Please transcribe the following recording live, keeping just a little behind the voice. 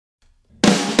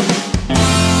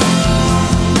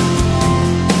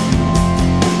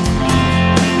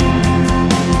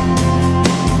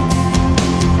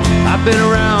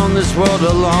this world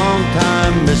a long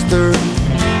time, mister.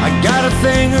 I got a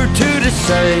thing or two to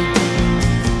say.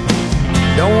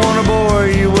 Don't wanna bore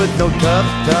you with no tough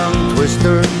tongue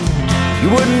twister. You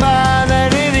wouldn't mind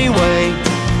that anyway.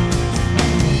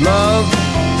 Love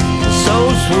is so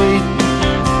sweet,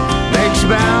 makes you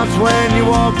bounce when you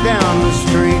walk down the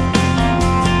street.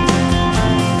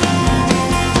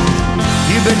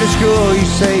 You've been to school, you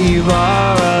say you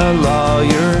are a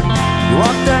lawyer. You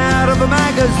walked out of a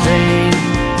magazine.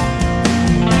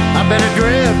 I've been a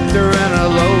drifter and a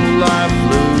low-life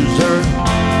loser.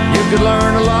 You could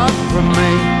learn a lot from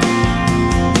me.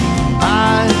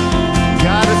 I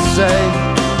gotta say,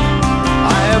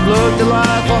 I have looked at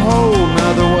life a whole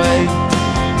nother way.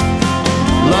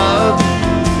 Love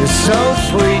is so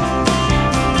sweet,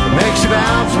 it makes you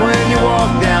bounce when you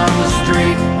walk down the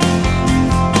street.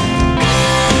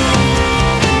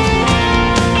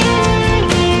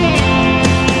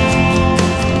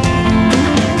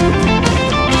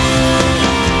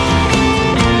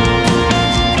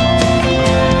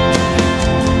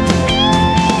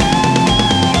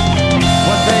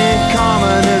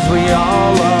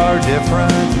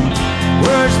 Different.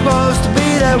 We're supposed to be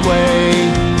that way.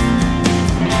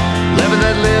 Living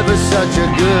that live is such a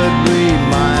good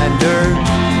reminder.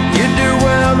 You do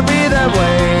well to be that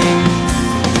way.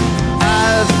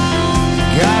 I've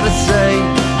gotta say,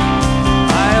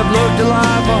 I have looked at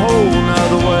life a whole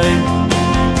nother way.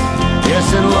 Yes,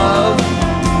 and love,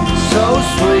 so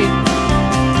sweet,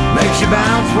 makes you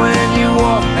bounce when you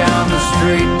walk down the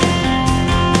street.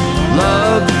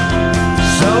 Love,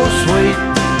 so sweet,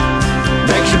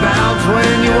 makes you bounce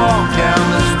when you walk down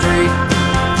the street.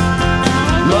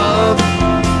 Love,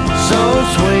 so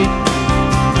sweet,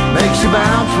 makes you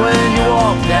bounce when you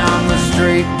walk down the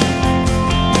street.